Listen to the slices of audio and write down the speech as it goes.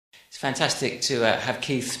It's fantastic to have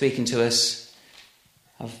Keith speaking to us.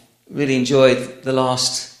 I've really enjoyed the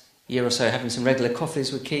last year or so having some regular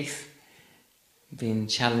coffees with Keith, being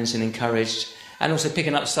challenged and encouraged, and also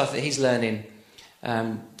picking up stuff that he's learning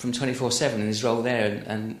from 24/7 in his role there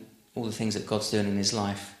and all the things that God's doing in his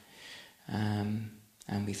life. And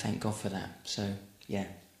we thank God for that. So, yeah.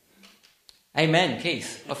 Amen.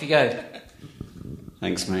 Keith, off you go.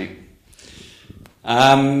 Thanks, mate.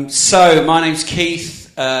 So, my name's Keith.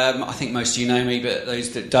 I think most of you know me, but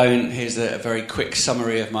those that don't, here's a very quick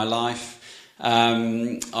summary of my life.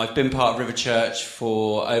 I've been part of River Church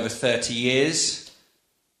for over 30 years.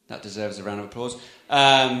 That deserves a round of applause.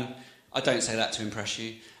 I don't say that to impress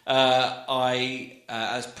you.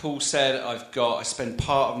 As Paul said, I spend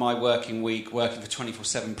part of my working week working for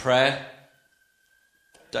 24/7 Prayer.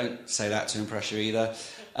 Don't say that to impress you either.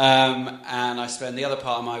 And I spend the other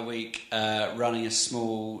part of my week running a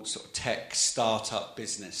small sort of tech startup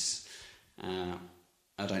business.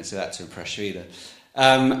 I don't say that to impress you either.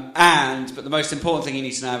 But the most important thing you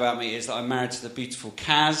need to know about me is that I'm married to the beautiful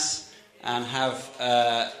Kaz, and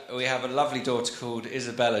we have a lovely daughter called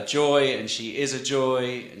Isabella Joy, and she is a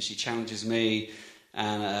joy, and she challenges me,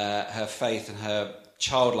 and her faith and her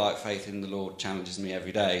childlike faith in the Lord challenges me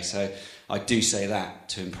every day. So I do say that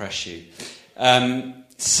to impress you.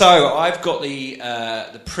 So I've got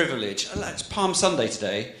the privilege. It's Palm Sunday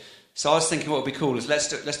today, so I was thinking what would be cool is let's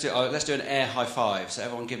do an air high five. So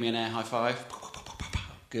everyone give me an air high five.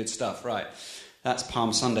 Good stuff. Right, that's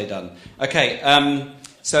Palm Sunday done. Okay.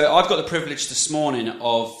 So I've got the privilege this morning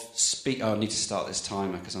of I need to start this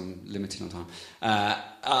timer because I'm limited on time.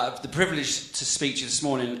 The privilege to speak to you this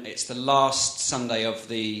morning. It's the last Sunday of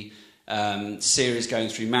the series going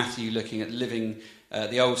through Matthew, looking at living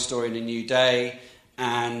the old story in a new day.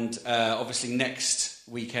 And obviously next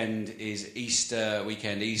weekend is Easter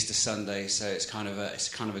weekend, Easter Sunday. So it's kind of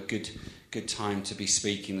a good time to be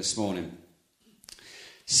speaking this morning.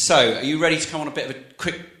 So, are you ready to come on a bit of a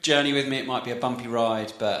quick journey with me? It might be a bumpy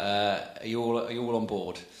ride, but are you all on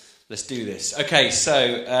board? Let's do this. Okay,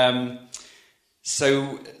 so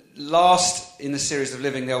last in the series of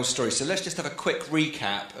Living the Old Story. So let's just have a quick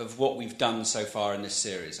recap of what we've done so far in this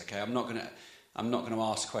series. Okay, I'm not going to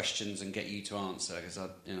ask questions and get you to answer because I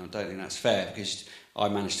don't think that's fair, because I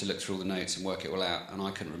managed to look through all the notes and work it all out, and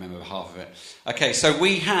I couldn't remember half of it. Okay, so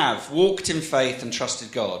we have walked in faith and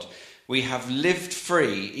trusted God. We have lived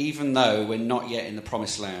free, even though we're not yet in the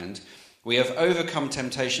promised land. We have overcome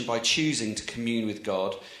temptation by choosing to commune with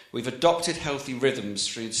God. We've adopted healthy rhythms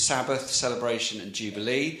through Sabbath, celebration and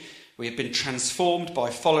Jubilee. We have been transformed by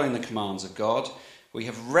following the commands of God. We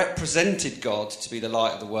have represented God to be the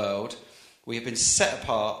light of the world. We have been set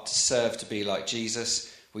apart to serve to be like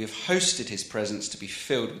Jesus. We have hosted his presence to be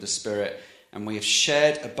filled with the Spirit. And we have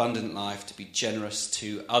shared abundant life to be generous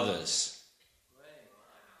to others.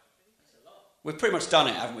 We've pretty much done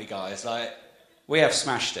it, haven't we, guys? We have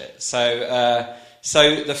smashed it. So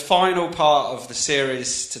the final part of the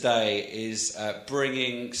series today is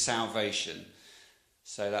bringing salvation.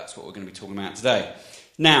 So that's what we're going to be talking about today.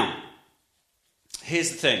 Now,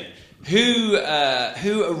 here's the thing. Who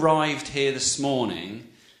arrived here this morning?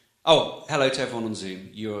 Oh, hello to everyone on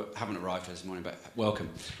Zoom. You haven't arrived here this morning, but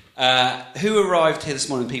welcome. Who arrived here this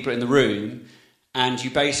morning? People in the room, and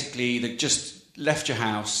you basically just left your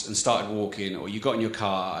house and started walking, or you got in your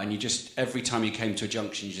car and you just, every time you came to a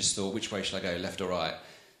junction, you just thought, which way should I go, left or right?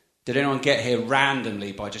 Did anyone get here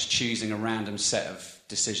randomly by just choosing a random set of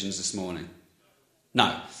decisions this morning?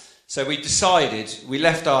 No. So we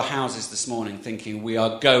left our houses this morning thinking we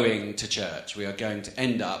are going to church. We are going to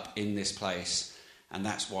end up in this place, and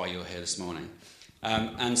that's why you're here this morning.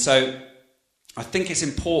 And so I think it's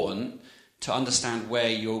important to understand where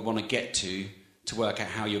you want to get to work out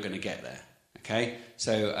how you're going to get there. Okay,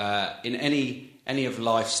 so in any of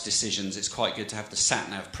life's decisions, it's quite good to have the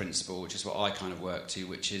sat-nav principle, which is what I kind of work to,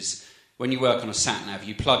 which is when you work on a sat-nav,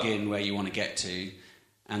 you plug in where you want to get to,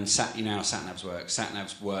 and you know how sat-navs work.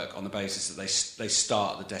 Sat-navs work on the basis that they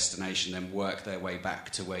start at the destination, then work their way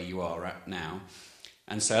back to where you are at now.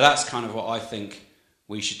 And so that's kind of what I think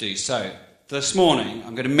we should do. So this morning,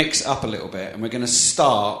 I'm going to mix up a little bit, and we're going to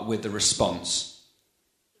start with the response.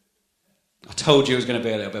 I told you it was going to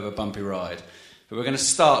be a little bit of a bumpy ride, but we're going to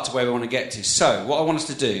start to where we want to get to. So what I want us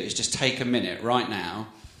to do is just take a minute right now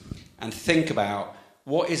and think about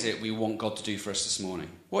what is it we want God to do for us this morning?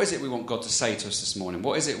 What is it we want God to say to us this morning?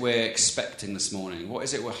 What is it we're expecting this morning? What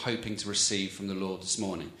is it we're hoping to receive from the Lord this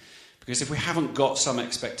morning? Because if we haven't got some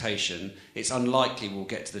expectation, it's unlikely we'll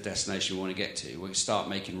get to the destination we want to get to. We'll start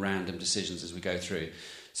making random decisions as we go through.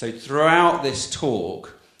 So throughout this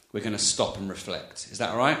talk, we're going to stop and reflect. Is that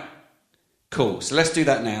all right? Cool. So let's do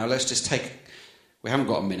that now. Let's just take... We haven't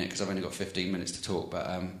got a minute because I've only got 15 minutes to talk,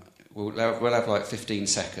 but we'll have like 15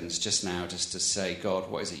 seconds just now just to say,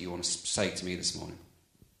 God, what is it you want to say to me this morning?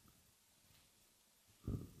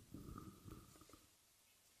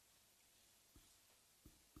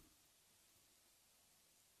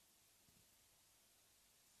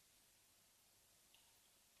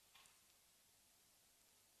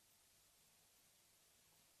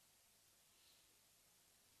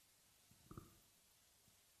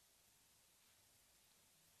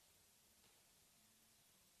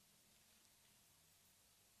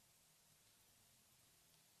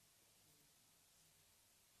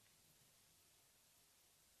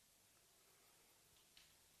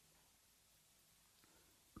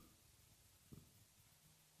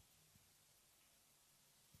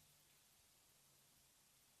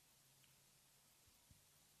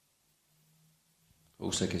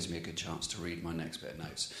 Also gives me a good chance to read my next bit of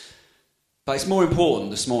notes. But it's more important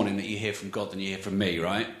this morning that you hear from God than you hear from me,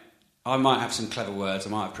 right? I might have some clever words, I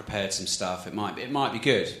might have prepared some stuff, it might be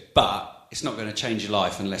good, but it's not going to change your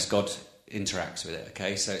life unless God interacts with it,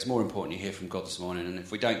 okay? So it's more important you hear from God this morning, and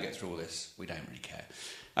if we don't get through all this, we don't really care.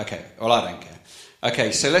 Okay, well, I don't care.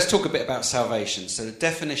 Okay, so let's talk a bit about salvation. So the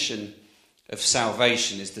definition of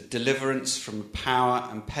salvation is the deliverance from the power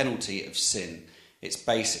and penalty of sin. It's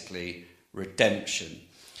basically redemption.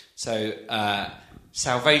 So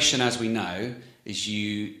salvation, as we know,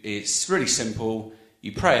 it's really simple.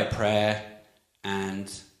 You pray a prayer and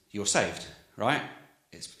you're saved, right?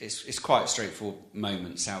 It's quite a straightforward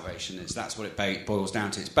moment, salvation is. That's what it boils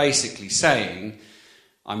down to. It's basically saying,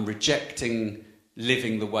 I'm rejecting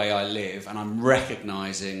living the way I live and I'm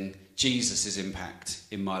recognising Jesus' impact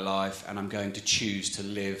in my life, and I'm going to choose to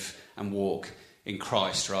live and walk in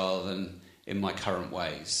Christ rather than in my current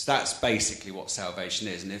ways. That's basically what salvation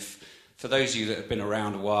is. And if, for those of you that have been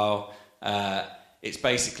around a while, it's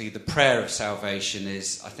basically the prayer of salvation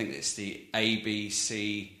is, I think it's the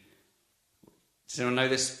ABC. Does anyone know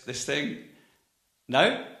this thing?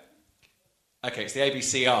 No? Okay, it's the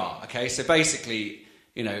ABCR. Okay, so basically,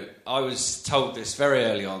 I was told this very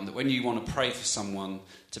early on, that when you want to pray for someone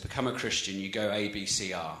to become a Christian, you go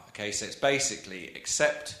ABCR. Okay, so it's basically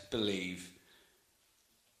accept, believe,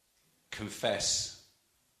 confess,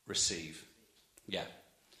 receive. Yeah.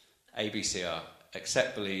 ABCR.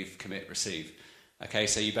 Accept, believe, commit, receive. Okay,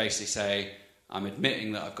 so you basically say, I'm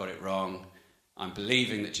admitting that I've got it wrong. I'm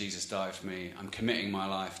believing that Jesus died for me. I'm committing my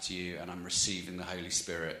life to you, and I'm receiving the Holy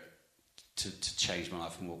Spirit to change my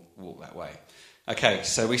life and walk that way. Okay,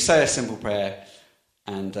 so we say a simple prayer,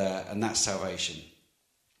 and that's salvation.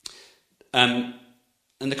 And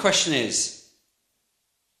the question is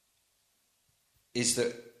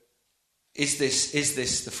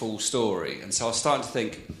this the full story? And so I was starting to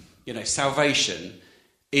think, salvation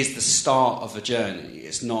is the start of a journey.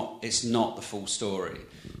 It's not the full story.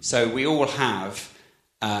 So we all have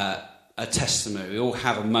a testimony. We all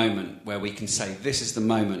have a moment where we can say, this is the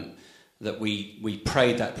moment that we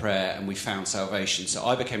prayed that prayer and we found salvation. So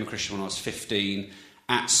I became a Christian when I was 15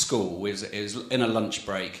 at school. It was in a lunch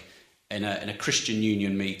break in a Christian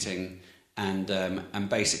Union meeting. And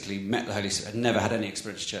basically met the Holy Spirit. I'd never had any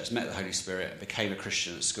experience of church, met the Holy Spirit, and became a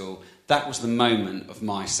Christian at school. That was the moment of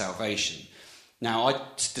my salvation. Now, I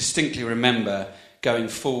distinctly remember going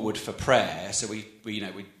forward for prayer. So he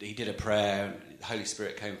did a prayer, and the Holy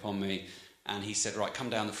Spirit came upon me, and he said, right, come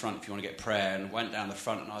down the front if you want to get prayer, and went down the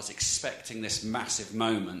front, and I was expecting this massive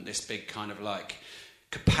moment, this big kind of like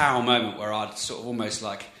kapow moment where I'd sort of almost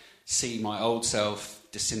like see my old self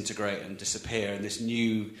disintegrate and disappear, and this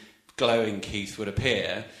new glowing Keith would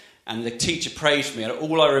appear. And the teacher prayed for me, and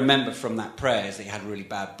all I remember from that prayer is that he had really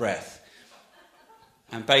bad breath,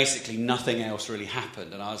 and basically nothing else really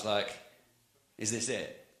happened. And I was like, is this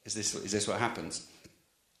it? Is this what happens?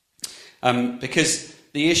 Because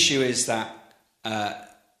the issue is that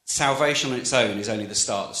salvation on its own is only the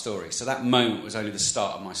start of the story. So that moment was only the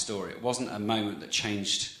start of my story. It wasn't a moment that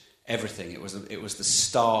changed everything. It was the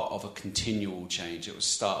start of a continual change. It was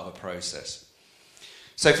the start of a process.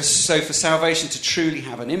 So for salvation to truly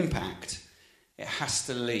have an impact, it has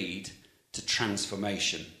to lead to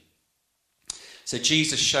transformation. So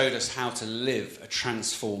Jesus showed us how to live a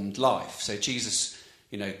transformed life. So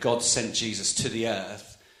God sent Jesus to the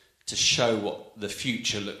earth to show what the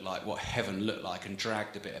future looked like, what heaven looked like, and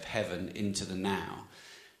dragged a bit of heaven into the now.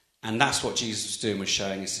 And that's what Jesus was doing, was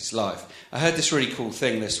showing us his life. I heard this really cool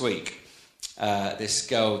thing this week. This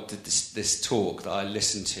girl did this talk that I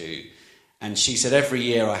listened to. And she said, every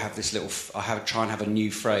year I try and have a new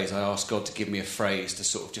phrase. I ask God to give me a phrase to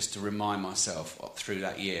sort of just to remind myself through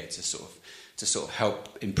that year to sort of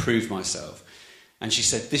help improve myself. And she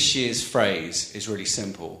said, this year's phrase is really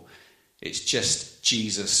simple. It's just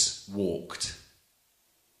Jesus walked.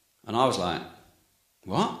 And I was like,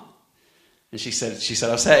 what? And she said,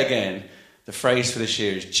 I'll say it again. The phrase for this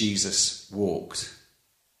year is Jesus walked.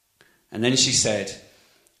 And then she said,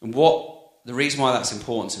 and the reason why that's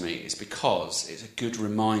important to me is because it's a good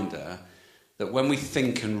reminder that when we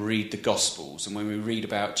think and read the Gospels and when we read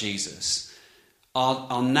about Jesus,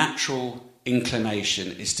 our natural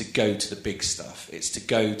inclination is to go to the big stuff. It's to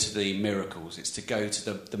go to the miracles. It's to go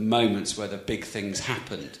to the moments where the big things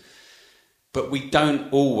happened. But we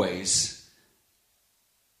don't always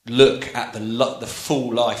look at the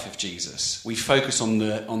full life of Jesus. We focus on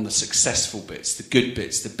the successful bits, the good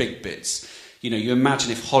bits, the big bits. You know, you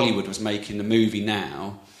imagine if Hollywood was making the movie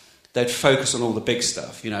now, they'd focus on all the big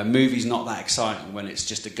stuff. You know, a movie's not that exciting when it's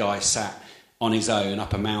just a guy sat on his own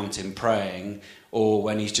up a mountain praying, or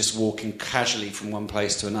when he's just walking casually from one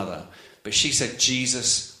place to another. But she said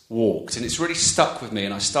Jesus walked, and it's really stuck with me,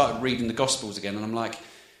 and I started reading the Gospels again, and I'm like,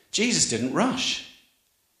 Jesus didn't rush.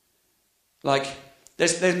 Like,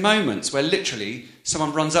 there's moments where literally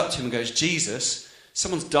someone runs up to him and goes, Jesus,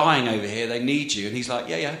 someone's dying over here, they need you. And he's like,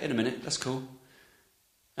 yeah, in a minute, that's cool.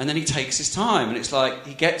 And then he takes his time, and it's like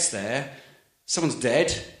he gets there, someone's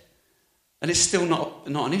dead, and it's still not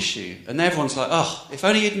an issue. And everyone's like, oh, if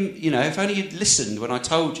only you'd listened when I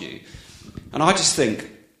told you. And I just think,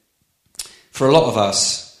 for a lot of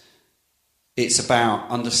us, it's about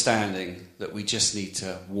understanding that we just need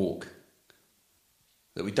to walk.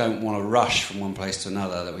 That we don't want to rush from one place to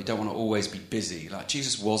another, that we don't want to always be busy. Like,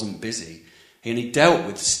 Jesus wasn't busy. And he dealt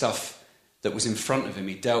with stuff that was in front of him.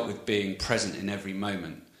 He dealt with being present in every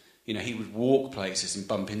moment. You know, he would walk places and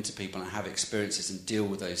bump into people and have experiences and deal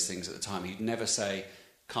with those things at the time. He'd never say,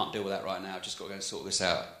 can't deal with that right now, just got to go and sort this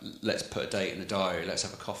out. Let's put a date in the diary, let's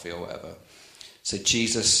have a coffee or whatever. So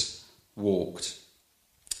Jesus walked.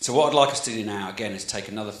 So what I'd like us to do now, again, is take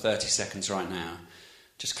another 30 seconds right now.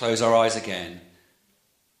 Just close our eyes again.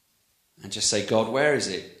 And just say, God, where is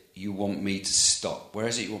it you want me to stop? Where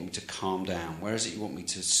is it you want me to calm down? Where is it you want me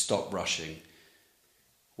to stop rushing?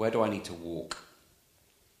 Where do I need to walk?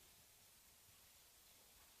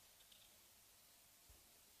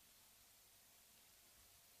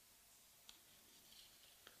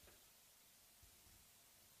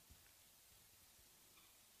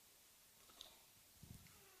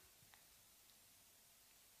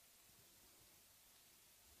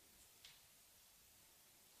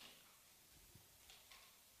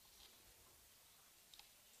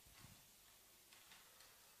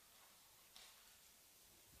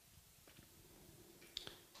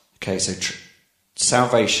 Okay, so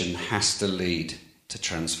salvation has to lead to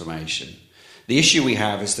transformation. The issue we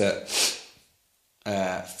have is that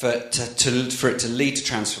for it to lead to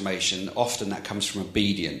transformation, often that comes from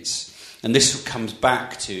obedience. And this comes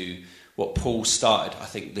back to what Paul started, I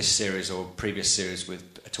think, this series or previous series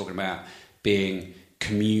with talking about being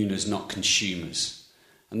communers, not consumers.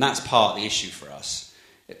 And that's part of the issue for us,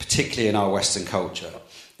 particularly in our Western culture,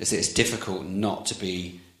 is that it's difficult not to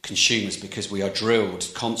be consumers because we are drilled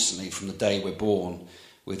constantly from the day we're born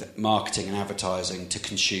with marketing and advertising to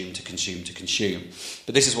consume.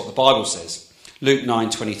 But this is what the Bible says. Luke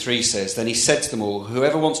 9:23 says, then he said to them all,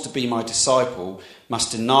 whoever wants to be my disciple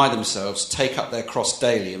must deny themselves, take up their cross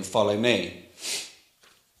daily and follow me.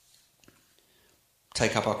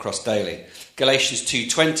 Take up our cross daily. Galatians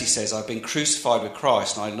 2:20 says, I've been crucified with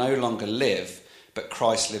Christ and I no longer live, but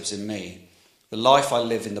Christ lives in me. The life I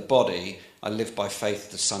live in the body, I live by faith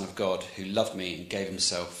of the Son of God who loved me and gave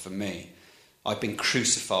himself for me. I've been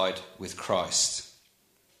crucified with Christ.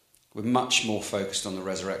 We're much more focused on the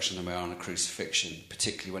resurrection than we are on the crucifixion,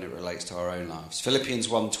 particularly when it relates to our own lives. Philippians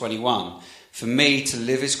 1:21, for me to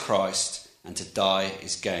live is Christ and to die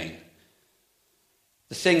is gain.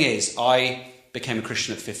 The thing is, I became a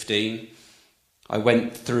Christian at 15. I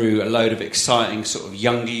went through a load of exciting sort of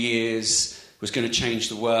younger years, was going to change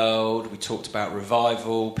the world. We talked about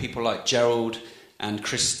revival. People like Gerald and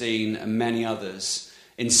Christine and many others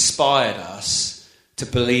inspired us to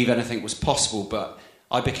believe anything was possible. But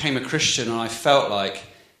I became a Christian and I felt like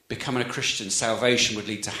becoming a Christian, salvation would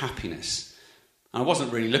lead to happiness. And I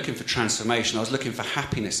wasn't really looking for transformation. I was looking for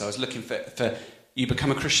happiness. I was looking for you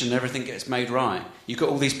become a Christian and everything gets made right. You've got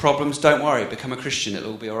all these problems, don't worry, become a Christian,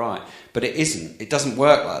 it'll all be all right. But it isn't. It doesn't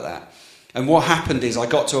work like that. And what happened is I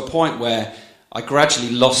got to a point where I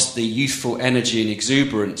gradually lost the youthful energy and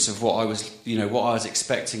exuberance of what I was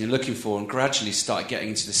expecting and looking for, and gradually started getting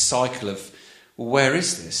into this cycle of, where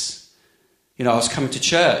is this? I was coming to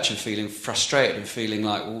church and feeling frustrated and feeling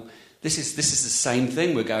like, This is the same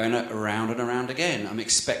thing. We're going around and around again. I'm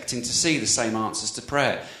expecting to see the same answers to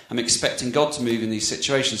prayer. I'm expecting God to move in these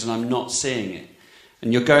situations, and I'm not seeing it.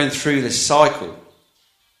 And you're going through this cycle.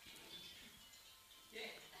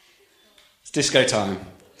 It's disco time.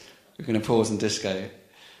 We're going to pause and disco.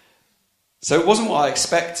 So it wasn't what I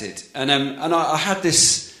expected, and I had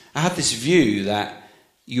this view that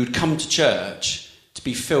you would come to church to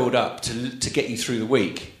be filled up to get you through the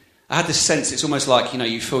week. I had this sense it's almost like,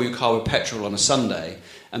 you fill your car with petrol on a Sunday,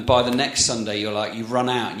 and by the next Sunday you've run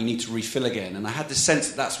out and you need to refill again. And I had this sense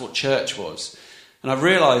that that's what church was. And I've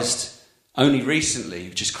realised only recently,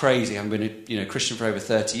 which is crazy, I've been a Christian for over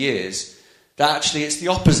 30 years, that actually it's the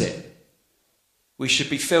opposite. We should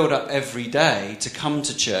be filled up every day to come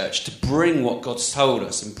to church, to bring what God's told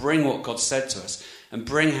us and bring what God said to us and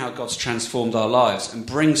bring how God's transformed our lives and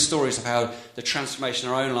bring stories of how the transformation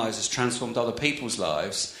of our own lives has transformed other people's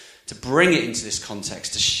lives, to bring it into this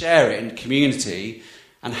context, to share it in community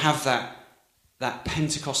and have that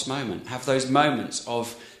Pentecost moment, have those moments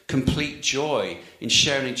of complete joy in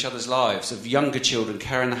sharing each other's lives, of younger children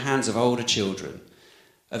carrying the hands of older children,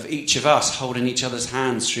 of each of us holding each other's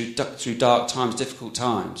hands through dark times, difficult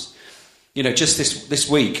times. Just this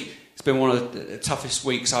week, it's been one of the toughest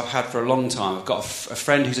weeks I've had for a long time. I've got a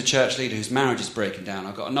friend who's a church leader whose marriage is breaking down.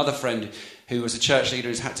 I've got another friend who was a church leader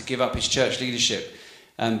who's had to give up his church leadership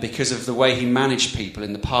because of the way he managed people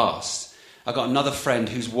in the past. I've got another friend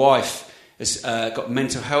whose wife has got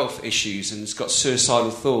mental health issues and has got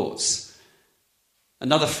suicidal thoughts.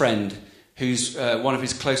 Another friend who's one of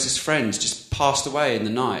his closest friends just passed away in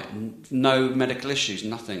the night, no medical issues,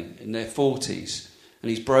 nothing, in their 40s, and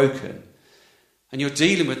he's broken. And you're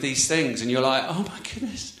dealing with these things and you're like, oh my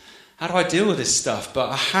goodness, how do I deal with this stuff? But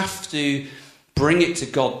I have to bring it to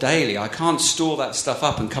God daily. I can't store that stuff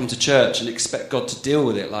up and come to church and expect God to deal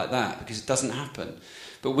with it like that, because it doesn't happen.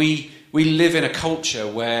 But we live in a culture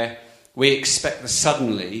where we expect the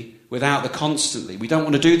suddenly without the constantly. We don't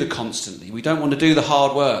want to do the constantly. We don't want to do the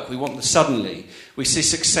hard work. We want the suddenly. We see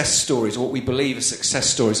success stories, or what we believe are success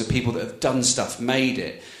stories of people that have done stuff, made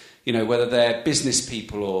it. Whether they're business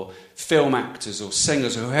people or film actors or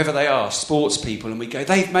singers or whoever they are, sports people, and we go,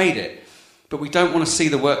 they've made it. But we don't want to see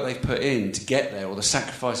the work they've put in to get there or the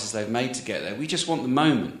sacrifices they've made to get there. We just want the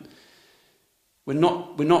moment. We're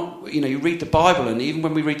not, you read the Bible, and even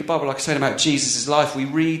when we read the Bible, like I said about Jesus' life, we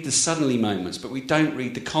read the suddenly moments, but we don't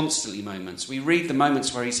read the constantly moments. We read the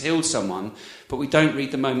moments where he's healed someone, but we don't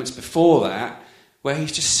read the moments before that where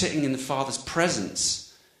he's just sitting in the Father's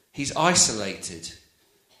presence. He's isolated.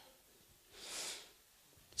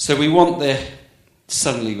 So we want the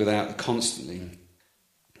suddenly without the constantly.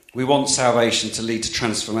 We want salvation to lead to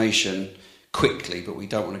transformation quickly, but we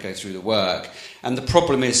don't want to go through the work. And the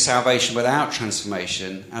problem is salvation without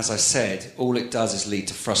transformation, as I said, all it does is lead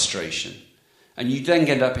to frustration. And you then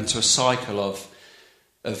get up into a cycle of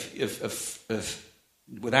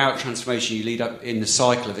without transformation, you lead up in the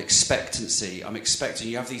cycle of expectancy. I'm expecting,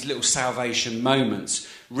 you have these little salvation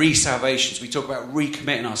moments, re-salvations. We talk about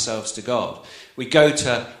recommitting ourselves to God. We go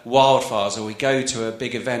to wildfires or we go to a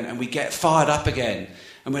big event and we get fired up again.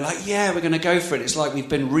 And we're like, yeah, we're going to go for it. It's like we've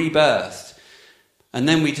been rebirthed. And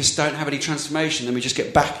then we just don't have any transformation. Then we just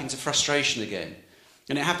get back into frustration again.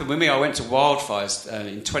 And it happened with me. I went to wildfires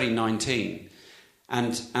in 2019.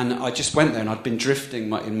 And I just went there, and I'd been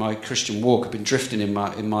drifting in my Christian walk. I'd been drifting in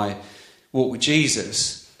my walk with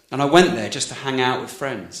Jesus. And I went there just to hang out with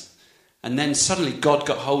friends. And then suddenly God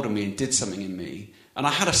got hold of me and did something in me. And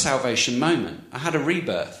I had a salvation moment. I had a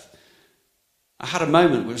rebirth. I had a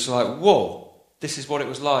moment where it was like, whoa, this is what it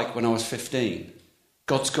was like when I was 15.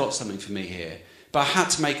 God's got something for me here. But I had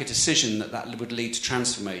to make a decision that would lead to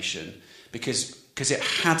transformation because it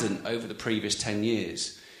hadn't over the previous 10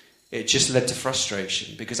 years. It just led to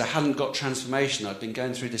frustration because I hadn't got transformation. I'd been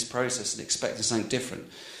going through this process and expecting something different.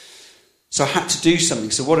 So I had to do something.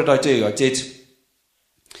 So what did I do? I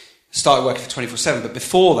started working for 24/7, but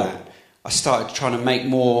before that, I started trying to make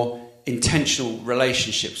more intentional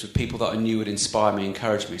relationships with people that I knew would inspire me,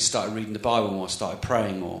 encourage me. Started reading the Bible more, started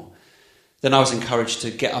praying more. Then I was encouraged to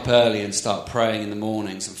get up early and start praying in the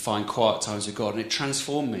mornings and find quiet times with God, and it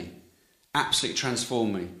transformed me. Absolutely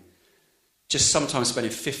transformed me. Just sometimes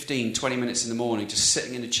spending 15, 20 minutes in the morning just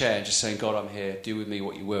sitting in a chair and just saying, God, I'm here, do with me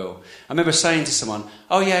what you will. I remember saying to someone,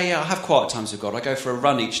 oh yeah, I have quiet times with God. I go for a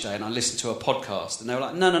run each day and I listen to a podcast. And they were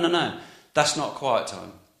like, no, that's not quiet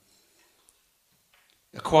time.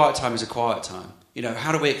 A quiet time is a quiet time.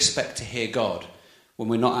 How do we expect to hear God when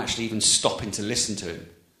we're not actually even stopping to listen to him?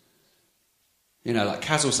 Like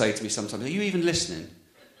Kaz will say to me sometimes, are you even listening?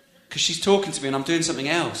 Because she's talking to me and I'm doing something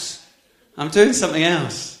else.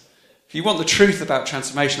 If you want the truth about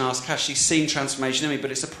transformation, ask Cash. She's seen transformation in me,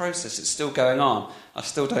 but it's a process. It's still going on. I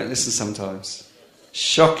still don't listen sometimes.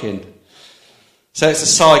 Shocking. So it's a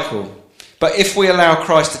cycle. But if we allow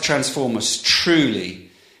Christ to transform us,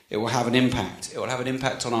 truly, it will have an impact. It will have an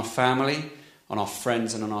impact on our family, on our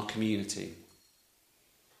friends, and on our community.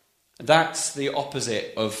 That's the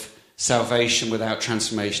opposite of salvation without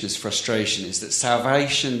transformation is frustration, is that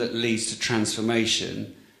salvation that leads to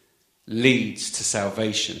transformation leads to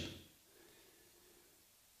salvation.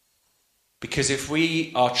 Because if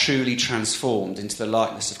we are truly transformed into the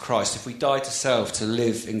likeness of Christ, if we die to self to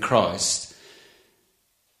live in Christ,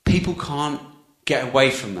 people can't get away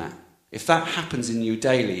from that. If that happens in you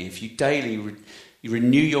daily, if you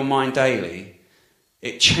renew your mind daily,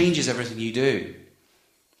 it changes everything you do.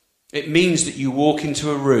 It means that you walk into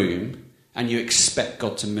a room and you expect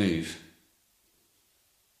God to move.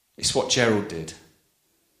 It's what Gerald did.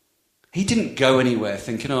 He didn't go anywhere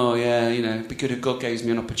thinking, oh yeah, it'd be good if God gave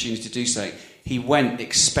me an opportunity to do something. He went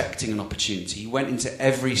expecting an opportunity. He went into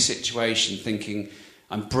every situation thinking,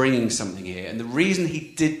 I'm bringing something here. And the reason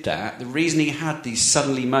he did that, the reason he had these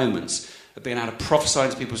suddenly moments of being able to prophesy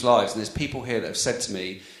into people's lives, and there's people here that have said to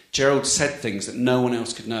me, Gerald said things that no one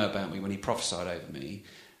else could know about me when he prophesied over me.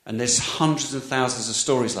 And there's hundreds and thousands of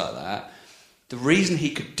stories like that. The reason he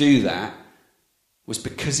could do that was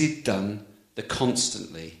because he'd done the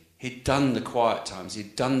constantly. He'd done the quiet times,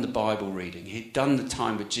 he'd done the Bible reading, he'd done the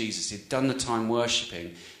time with Jesus, he'd done the time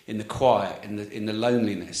worshipping in the quiet, in the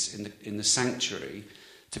loneliness, in the sanctuary,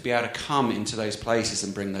 to be able to come into those places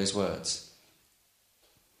and bring those words.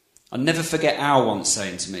 I'll never forget Al once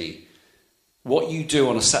saying to me, what you do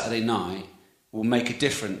on a Saturday night will make a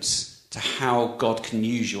difference to how God can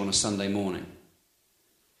use you on a Sunday morning.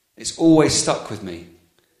 It's always stuck with me.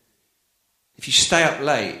 If you stay up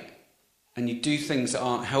late, and you do things that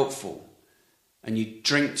aren't helpful, and you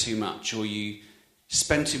drink too much, or you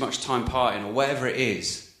spend too much time partying, or whatever it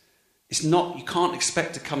is, you can't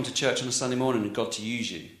expect to come to church on a Sunday morning and God to use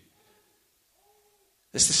you.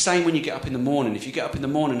 It's the same when you get up in the morning. If you get up in the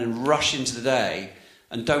morning and rush into the day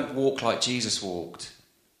and don't walk like Jesus walked,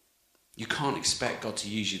 you can't expect God to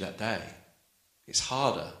use you that day. It's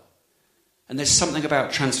harder. And there's something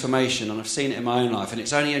about transformation, and I've seen it in my own life, and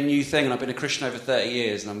it's only a new thing, and I've been a Christian over 30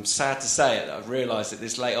 years, and I'm sad to say it that I've realised it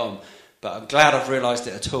this late on, but I'm glad I've realised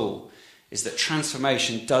it at all, is that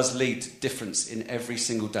transformation does lead to difference in every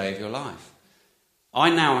single day of your life. I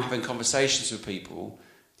now am having conversations with people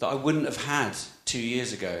that I wouldn't have had 2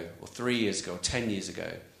 years ago, or 3 years ago, or 10 years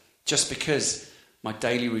ago, just because my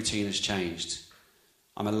daily routine has changed.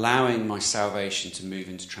 I'm allowing my salvation to move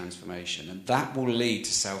into transformation, and that will lead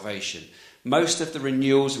to salvation. Most of the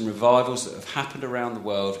renewals and revivals that have happened around the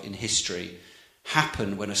world in history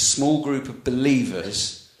happen when a small group of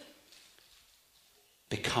believers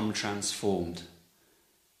become transformed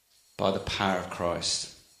by the power of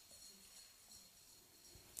Christ.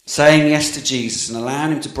 Saying yes to Jesus and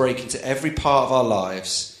allowing him to break into every part of our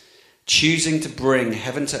lives, choosing to bring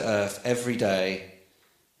heaven to earth every day,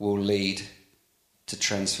 will lead to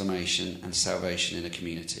transformation and salvation in a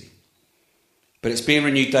community. But it's being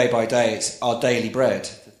renewed day by day. It's our daily bread.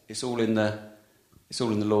 It's all in the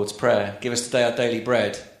Lord's Prayer. Give us today our daily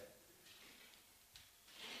bread.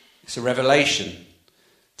 It's a revelation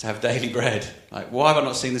to have daily bread. Like, why have I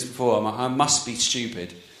not seen this before? I must be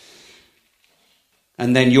stupid.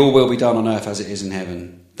 And then your will be done on earth as it is in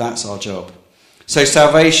heaven. That's our job. So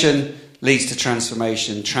salvation leads to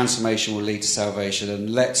transformation. Transformation will lead to salvation. And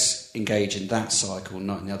let's engage in that cycle,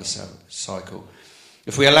 not in the other cycle.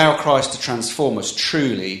 If we allow Christ to transform us,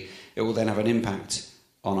 truly, it will then have an impact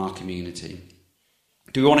on our community.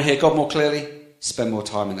 Do we want to hear God more clearly? Spend more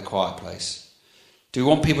time in the quiet place. Do we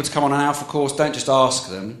want people to come on an Alpha course? Don't just ask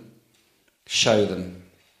them, show them.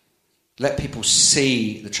 Let people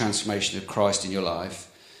see the transformation of Christ in your life,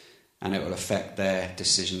 and it will affect their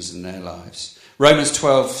decisions in their lives. Romans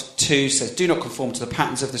 12:2 says, do not conform to the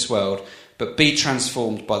patterns of this world, but be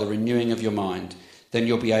transformed by the renewing of your mind. Then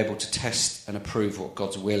you'll be able to test and approve what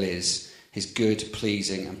God's will is, his good,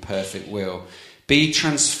 pleasing and perfect will. Be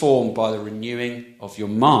transformed by the renewing of your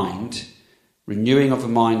mind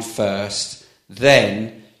first,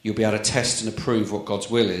 then you'll be able to test and approve what God's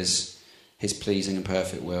will is, his pleasing and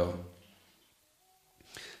perfect will.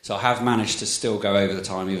 So I have managed to still go over the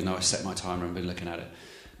time, even though I set my timer and been looking at it.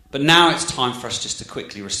 But now it's time for us just to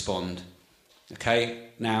quickly respond.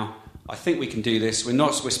 Okay, now I think we can do this.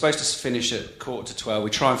 We're supposed to finish at 11:45. We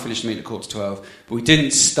try and finish the meeting at 11:45, but we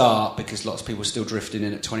didn't start because lots of people were still drifting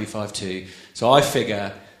in at 2:55. So I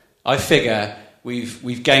figure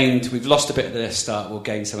we've lost a bit at the start. We'll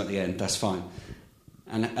gain some at the end. That's fine.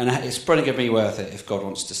 And it's probably going to be worth it if God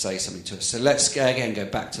wants to say something to us. So let's again go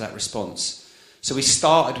back to that response. So we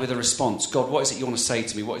started with a response. God, what is it you want to say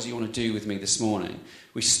to me? What is it you want to do with me this morning?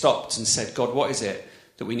 We stopped and said, God, what is it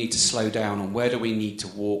that we need to slow down on? Where do we need to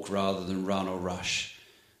walk rather than run or rush?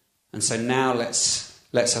 And so now let's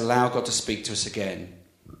allow God to speak to us again.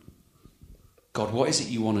 God, what is it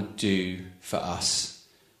you want to do for us?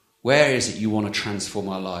 Where is it you want to transform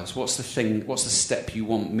our lives? What's the step you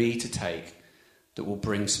want me to take that will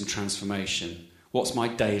bring some transformation? What's my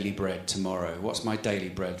daily bread tomorrow? What's my daily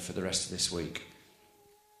bread for the rest of this week?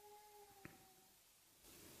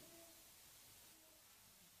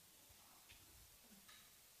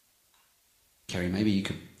 Kerry, maybe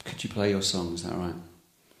could you play your song? Is that all right?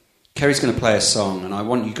 Kerry's going to play a song, and I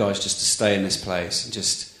want you guys just to stay in this place and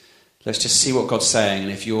let's just see what God's saying.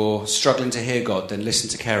 And if you're struggling to hear God, then listen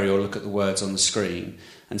to Kerry or look at the words on the screen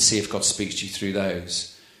and see if God speaks to you through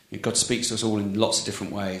those. God speaks to us all in lots of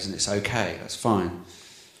different ways, and it's okay. That's fine.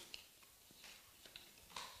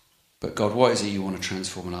 But God, what is it you want to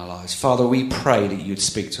transform in our lives? Father, we pray that you'd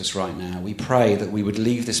speak to us right now. We pray that we would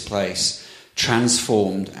leave this place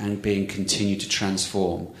transformed and being continued to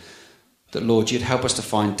transform. That, Lord, you'd help us to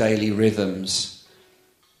find daily rhythms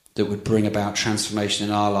that would bring about transformation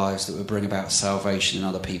in our lives, that would bring about salvation in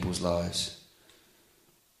other people's lives.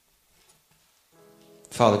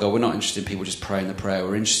 Father God, we're not interested in people just praying the prayer.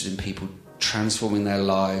 We're interested in people transforming their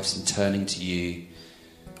lives and turning to you.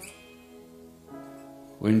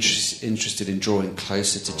 We're interested in drawing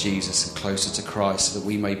closer to Jesus and closer to Christ so that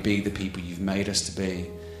we may be the people you've made us to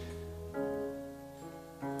be.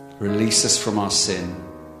 Release us from our sin,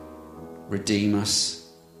 redeem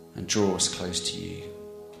us, and draw us close to you.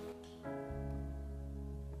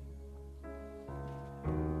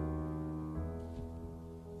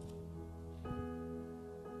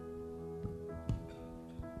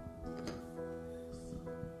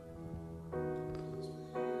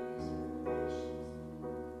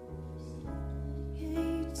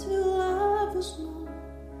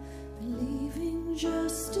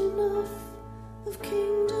 Just enough of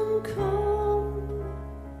kingdom come.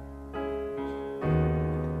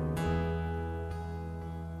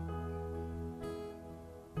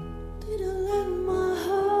 Did I let my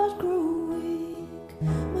heart grow weak?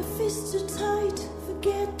 My fists are tight,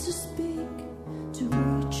 forget to speak, to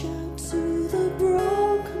reach out to the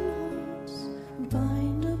broken hearts and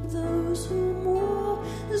bind up those who more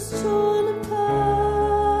is torn apart.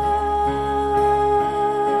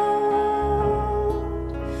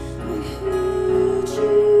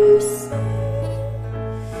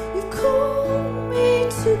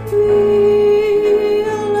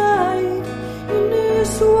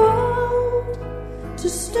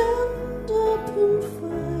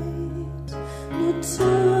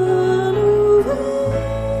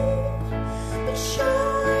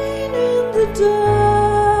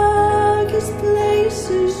 Darkest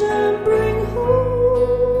places and bring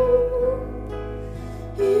hope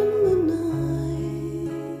in the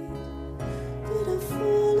night. Did I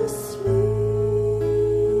fall asleep?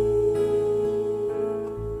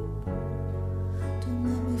 Don't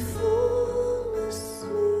let me fall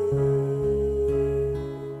asleep.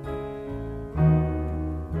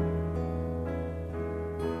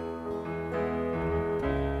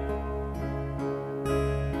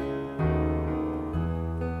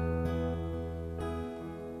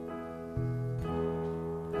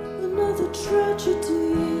 Another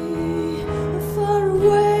tragedy, a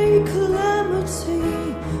faraway calamity,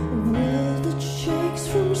 a world that shakes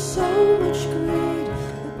from so much greed,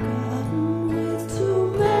 a garden with too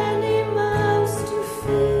many mouths to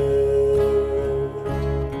feed.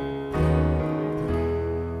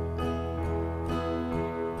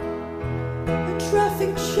 A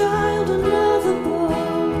trafficked child, another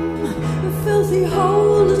bomb, a filthy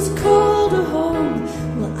hole that's called a home.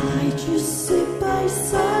 Well, I just sit by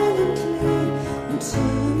silently and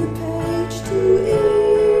turn the page too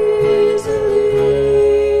easily.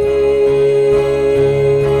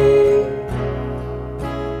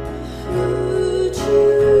 Would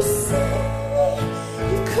you say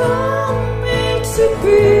you call me to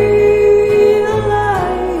be a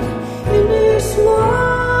light in this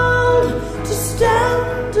world, to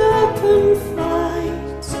stand up and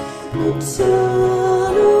fight, not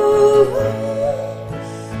turn away,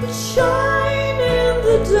 but shine in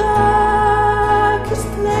the darkest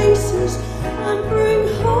places and bring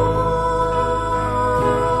hope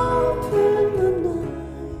in the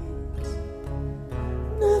night.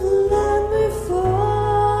 Never let me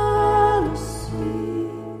fall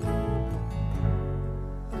asleep.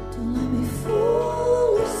 Don't let me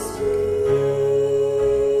fall asleep.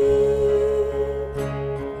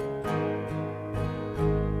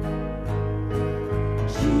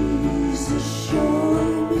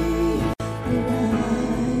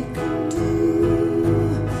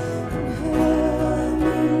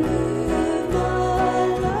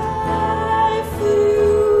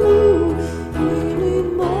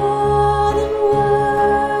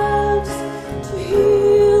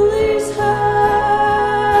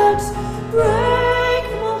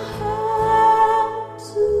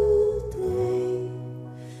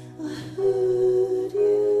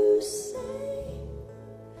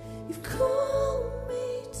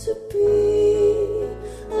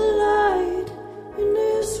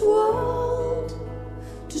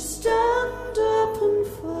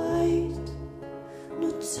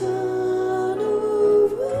 turn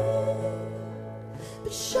away,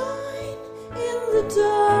 but shine in the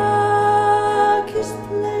dark.